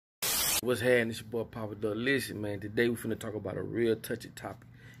What's happening? It's your boy Papa Duck. Listen, man, today we finna talk about a real touchy topic.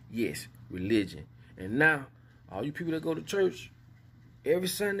 Yes, religion. And now, all you people that go to church every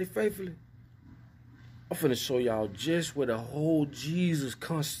Sunday faithfully, I'm finna show y'all just where the whole Jesus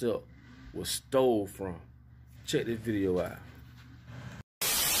concept was stole from. Check this video out.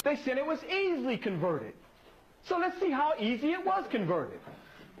 They said it was easily converted. So let's see how easy it was converted.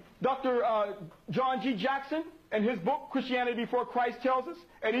 Dr. John G. Jackson, in his book, Christianity Before Christ, tells us,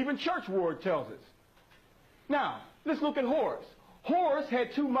 and even Church Ward tells us. Now, let's look at Horus. Horus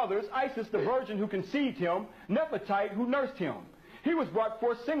had two mothers, Isis, the virgin who conceived him, Nephthite, who nursed him. He was brought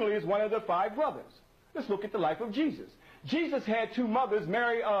forth singly as one of the five brothers. Let's look at the life of Jesus. Jesus had two mothers,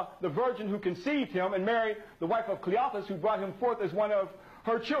 Mary, the virgin who conceived him, and Mary, the wife of Cleophas, who brought him forth as one of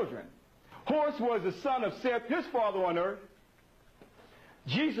her children. Horus was the son of Seth, his father on earth.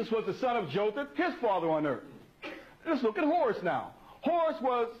 Jesus was the son of Jotham, his father on earth. Let's look at Horus now. Horus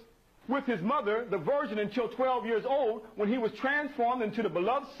was with his mother, the virgin, until 12 years old, when he was transformed into the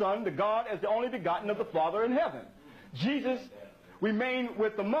beloved Son, the God, as the only begotten of the Father in heaven. Jesus remained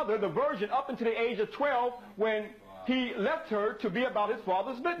with the mother, the virgin, up until the age of 12, when he left her to be about his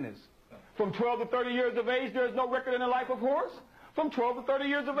father's business. From 12 to 30 years of age, there is no record in the life of Horus. From 12 to 30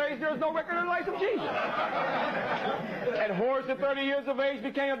 years of age, there is no record in the life of Jesus. And Horus at 30 years of age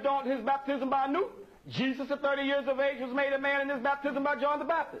became adult in his baptism by Nuke. Jesus at 30 years of age was made a man in his baptism by John the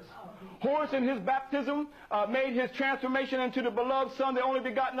Baptist. Horus in his baptism made his transformation into the beloved Son, the only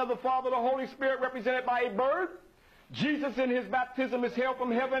begotten of the Father, the Holy Spirit represented by a bird. Jesus in his baptism is hailed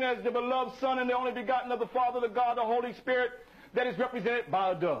from heaven as the beloved Son and the only begotten of the Father, the God, the Holy Spirit, that is represented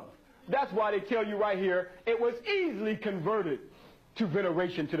by a dove. That's why they tell you right here, it was easily converted to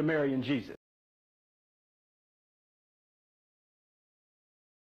veneration to the Mary and Jesus.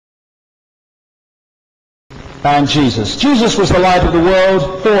 And Jesus. Jesus was the light of the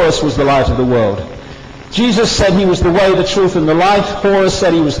world. Horus was the light of the world. Jesus said he was the way, the truth, and the life. Horus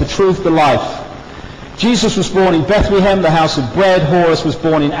said he was the truth, the life. Jesus was born in Bethlehem, the house of bread. Horus was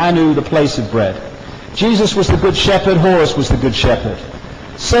born in Anu, the place of bread. Jesus was the good shepherd. Horus was the good shepherd.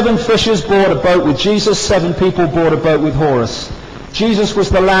 7 fishers board a boat with Jesus. 7 people board a boat with Horus. Jesus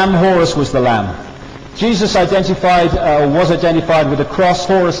was the lamb. Horus was the lamb. Jesus identified, was identified with a cross.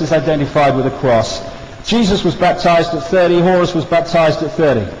 Horus is identified with a cross. Jesus was baptized at 30, Horus was baptized at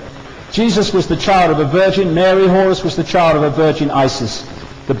 30. Jesus was the child of a virgin, Mary. Horus was the child of a virgin, Isis.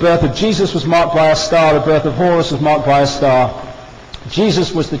 The birth of Jesus was marked by a star, the birth of Horus was marked by a star.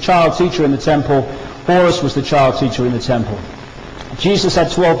 Jesus was the child teacher in the temple, Horus was the child teacher in the temple. Jesus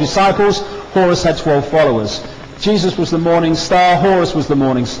had 12 disciples, Horus had 12 followers. Jesus was the morning star, Horus was the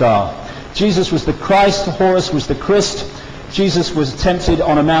morning star. Jesus was the Christ, Horus was the Christ. Jesus was tempted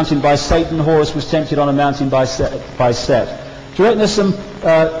on a mountain by Satan. Horus was tempted on a mountain by Seth. Do you reckon there's some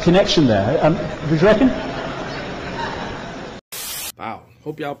connection there? Do you reckon? Wow.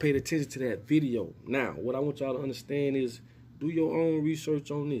 Hope y'all paid attention to that video. Now, what I want y'all to understand is do your own research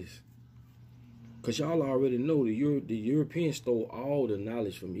on this. Because y'all already know the Europeans stole all the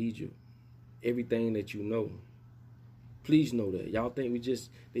knowledge from Egypt. Everything that you know. Please know that. Y'all think we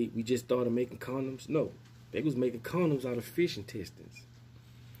just started making condoms? No. They was making condoms out of fish intestines.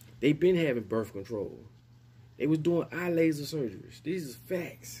 They been having birth control. They was doing eye laser surgeries. These is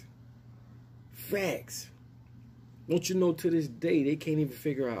facts. Facts. Don't you know to this day they can't even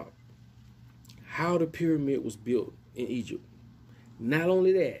figure out how the pyramid was built in Egypt. Not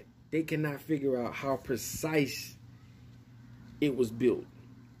only that, they cannot figure out how precise it was built.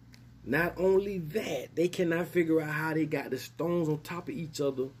 Not only that, they cannot figure out how they got the stones on top of each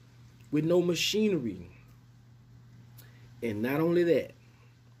other with no machinery. And not only that,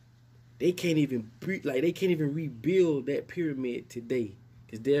 they can't even rebuild that pyramid today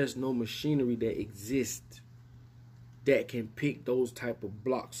because there's no machinery that exists that can pick those type of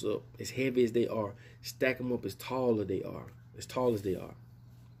blocks up as heavy as they are, stack them up as tall as they are.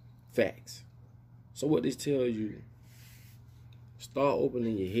 Facts. So what this tells you, start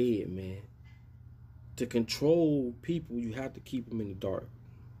opening your head, man. To control people, you have to keep them in the dark.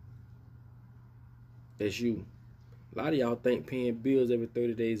 That's you. A lot of y'all think paying bills every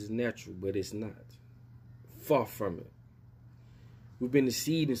 30 days is natural, but it's not. Far from it. We've been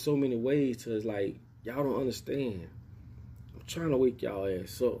deceived in so many ways to it's like, y'all don't understand. I'm trying to wake y'all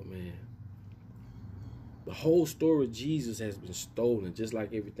ass up, man. The whole story of Jesus has been stolen, just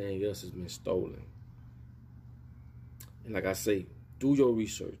like everything else has been stolen. And like I say, do your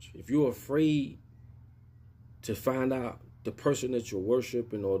research. If you're afraid to find out the person that you're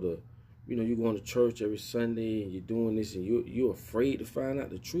worshiping or the you're going to church every Sunday and you're doing this and you're afraid to find out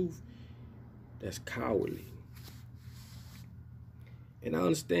the truth, that's cowardly. And I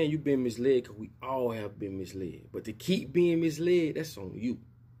understand you've been misled because we all have been misled. But to keep being misled, that's on you.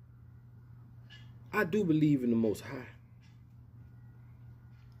 I do believe in the Most High.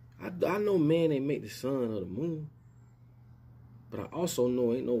 I know man ain't make the sun or the moon. But I also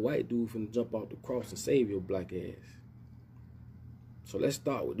know ain't no white dude finna jump off the cross and save your black ass. So let's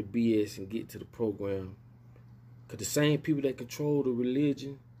start with the BS and get to the program. Because the same people that control the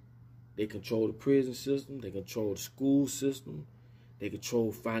religion, they control the prison system, they control the school system, they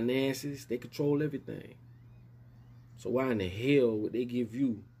control finances, they control everything. So why in the hell would they give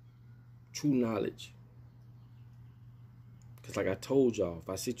you true knowledge? Because like I told y'all, if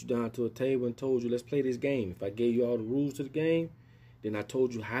I sit you down to a table and told you, let's play this game. If I gave you all the rules to the game, then I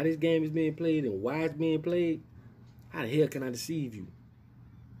told you how this game is being played and why it's being played, how the hell can I deceive you?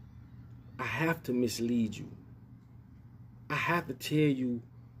 I have to mislead you. I have to tell you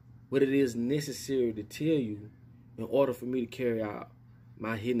what it is necessary to tell you in order for me to carry out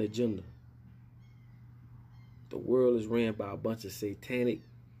my hidden agenda. The world is ran by a bunch of satanic,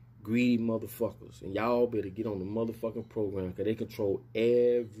 greedy motherfuckers. And y'all better get on the motherfucking program because they control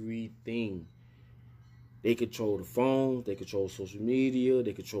everything. They control the phones, they control social media,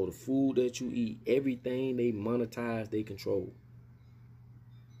 they control the food that you eat. Everything they monetize, they control.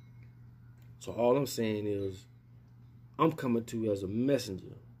 So all I'm saying is, I'm coming to you as a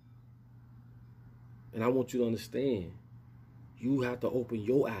messenger. And I want you to understand, you have to open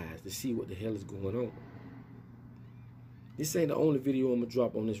your eyes to see what the hell is going on. This ain't the only video I'm going to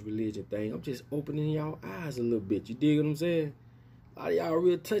drop on this religion thing. I'm just opening y'all eyes a little bit. You dig what I'm saying? A lot of y'all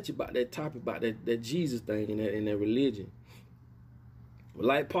real touchy about that topic, about that Jesus thing and that religion. But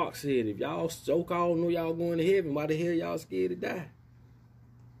like Park said, if y'all so-called know y'all going to heaven, why the hell y'all scared to die?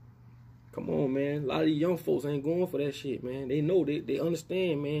 Come on, man. A lot of these young folks ain't going for that shit, man. They know, they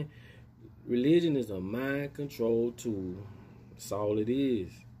understand, man. Religion is a mind control tool. That's all it is.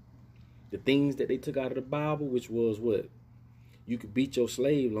 The things that they took out of the Bible, which was what? You could beat your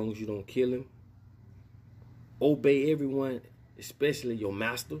slave as long as you don't kill him. Obey everyone, especially your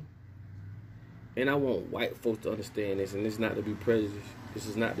master. And I want white folks to understand this, and this is not to be prejudiced. This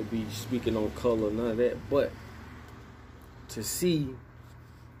is not to be speaking on color, none of that. But to see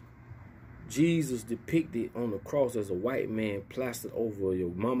Jesus depicted on the cross as a white man plastered over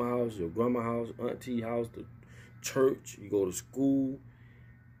your mama house, your grandma house, auntie house, the church, you go to school,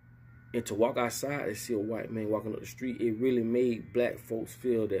 and to walk outside and see a white man walking up the street, it really made black folks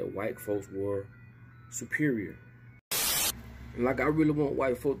feel that white folks were superior. And like I really want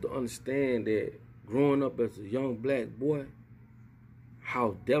white folks to understand that growing up as a young black boy,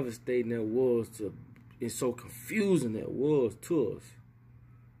 how devastating that was to, and so confusing that was to us.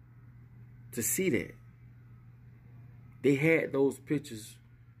 To see that. They had those pictures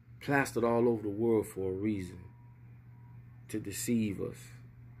plastered all over the world for a reason. To deceive us.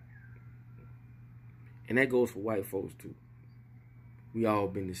 And that goes for white folks too. We all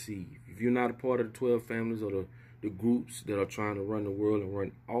been deceived. If you're not a part of the 12 families or the groups that are trying to run the world and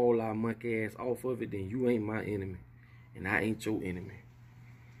run all our monkey ass off of it, then you ain't my enemy. And I ain't your enemy.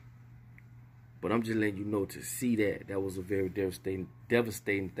 But I'm just letting you know, to see that was a very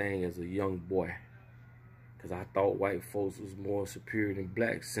devastating thing as a young boy. Because I thought white folks was more superior than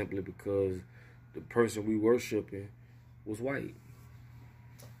black simply because the person we worshiping was white.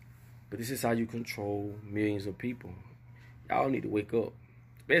 But this is how you control millions of people. Y'all need to wake up,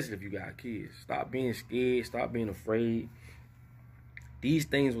 especially if you got kids. Stop being scared. Stop being afraid. These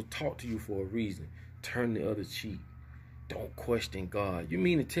things were taught to you for a reason. Turn the other cheek. Don't question God. You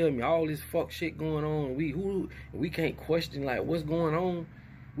mean to tell me all this fuck shit going on, we can't question like what's going on?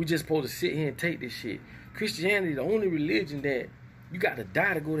 We just supposed to sit here and take this shit. Christianity, the only religion that you got to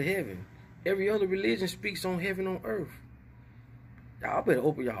die to go to heaven. Every other religion speaks on heaven on earth. Y'all better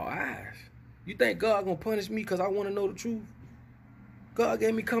open y'all eyes. You think God gonna punish me because I want to know the truth? God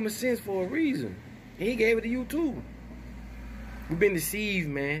gave me common sense for a reason. And he gave it to you too. We've been deceived,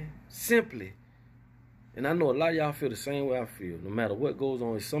 man. Simply. And I know a lot of y'all feel the same way I feel. No matter what goes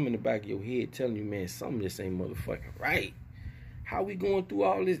on, there's something in the back of your head telling you, man, something just ain't motherfucking right. How we going through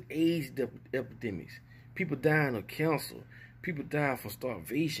all this AIDS epidemics? People dying of cancer. People dying from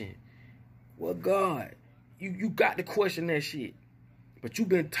starvation. Well, God, you got to question that shit. But you've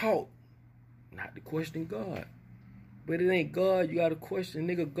been taught not to question God. But it ain't God you got to question,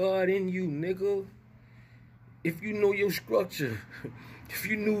 nigga. God in you, nigga. If you know your structure, if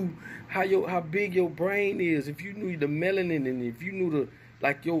you knew how big your brain is, if you knew the melanin, and if you knew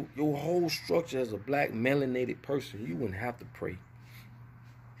your whole structure as a black melanated person, you wouldn't have to pray.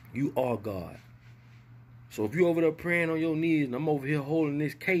 You are God. So if you over there praying on your knees and I'm over here holding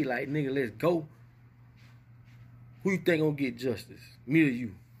this K like, nigga, let's go. Who you think gonna get justice? Me or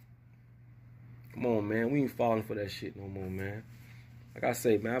you? Come on, man. We ain't falling for that shit no more, man. Like I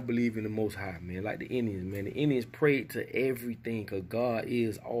say, man, I believe in the Most High, man. Like the Indians, man. The Indians prayed to everything because God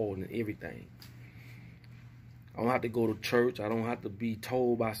is all and everything. I don't have to go to church. I don't have to be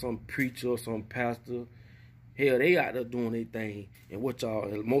told by some preacher or some pastor. Hell, they out there doing their thing. And what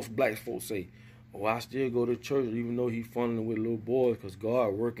most black folks say, oh, I still go to church even though he funneling with little boys because God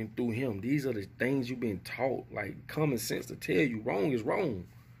working through him. These are the things you've been taught. Like common sense to tell you wrong is wrong.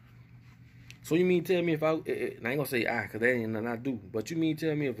 So you mean tell me if I ain't gonna say because that ain't nothing I do. But you mean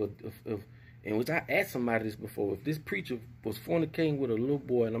tell me if and which I asked somebody this before, if this preacher was fornicating with a little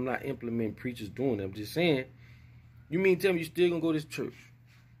boy, and I'm not implementing preachers doing that, I'm just saying, you mean tell me you still gonna go to this church?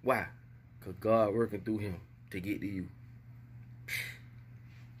 Why? Because God working through him to get to you.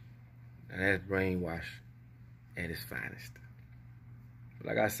 Now that's brainwash at its finest. But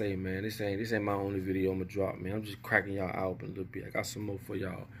like I say, man, this ain't my only video I'm gonna drop, man. I'm just cracking y'all out a little bit. I got some more for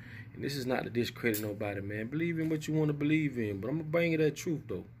y'all. And this is not to discredit nobody, man. Believe in what you want to believe in. But I'm gonna bring you that truth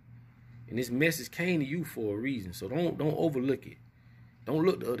though. And this message came to you for a reason. So don't overlook it. Don't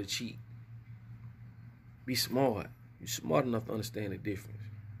look the other cheek. Be smart. You're smart enough to understand the difference.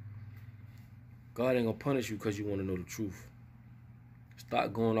 God ain't gonna punish you because you want to know the truth.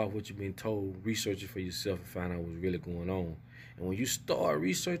 Start going off what you've been told. Research it for yourself and find out what's really going on. And when you start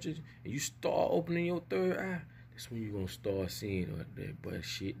researching and you start opening your third eye, that's when you're gonna start seeing that, but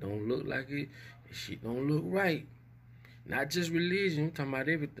shit don't look like it. That shit don't look right. Not just religion, I'm talking about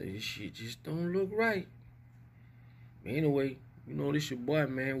everything. This shit just don't look right. But anyway, you know this your boy,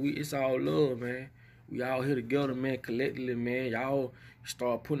 man. It's all love, man. We all here together, man, collectively, man. Y'all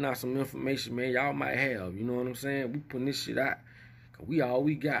start putting out some information, man. Y'all might have, you know what I'm saying? We putting this shit out, cause we all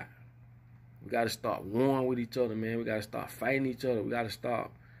we got. We gotta start warring with each other, man. We gotta start fighting each other. We gotta start,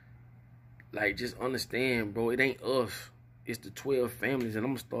 like, just understand, bro. It ain't us. It's the 12 families, and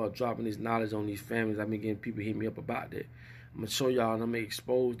I'm gonna start dropping this knowledge on these families. I've been getting people hit me up about that. I'm gonna show y'all and I'm gonna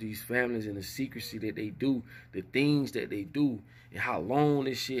expose these families and the secrecy that they do, the things that they do, and how long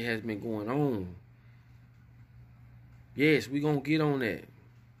this shit has been going on. Yes, we gonna get on that.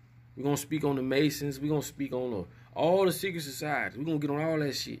 We're gonna speak on the Masons. We're gonna speak on all the secret societies. We're gonna get on all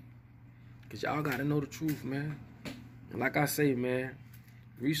that shit. Cause y'all gotta know the truth, man. And like I say, man,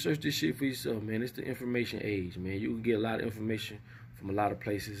 research this shit for yourself, man. It's the information age, man. You can get a lot of information from a lot of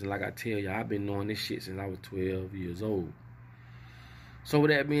places. And like I tell you, I've been knowing this shit since I was 12 years old. So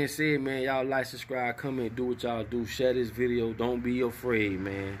with that being said, man, y'all like, subscribe, comment, do what y'all do. Share this video. Don't be afraid,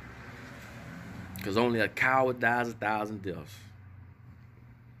 man. Because only a coward dies 1,000 deaths.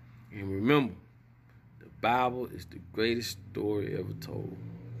 And remember, the Bible is the greatest story ever told.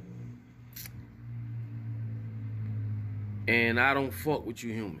 And I don't fuck with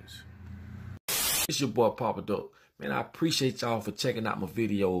you humans. It's your boy Papa Dope. Man, I appreciate y'all for checking out my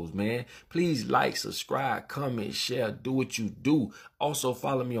videos, man. Please like, subscribe, comment, share, do what you do. Also,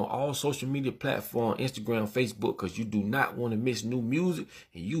 follow me on all social media platforms, Instagram, Facebook, because you do not want to miss new music,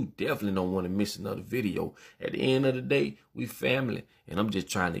 and you definitely don't want to miss another video. At the end of the day, we family, and I'm just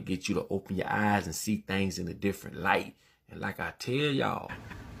trying to get you to open your eyes and see things in a different light. And like I tell y'all,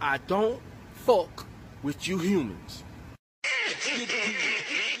 I don't fuck with you humans.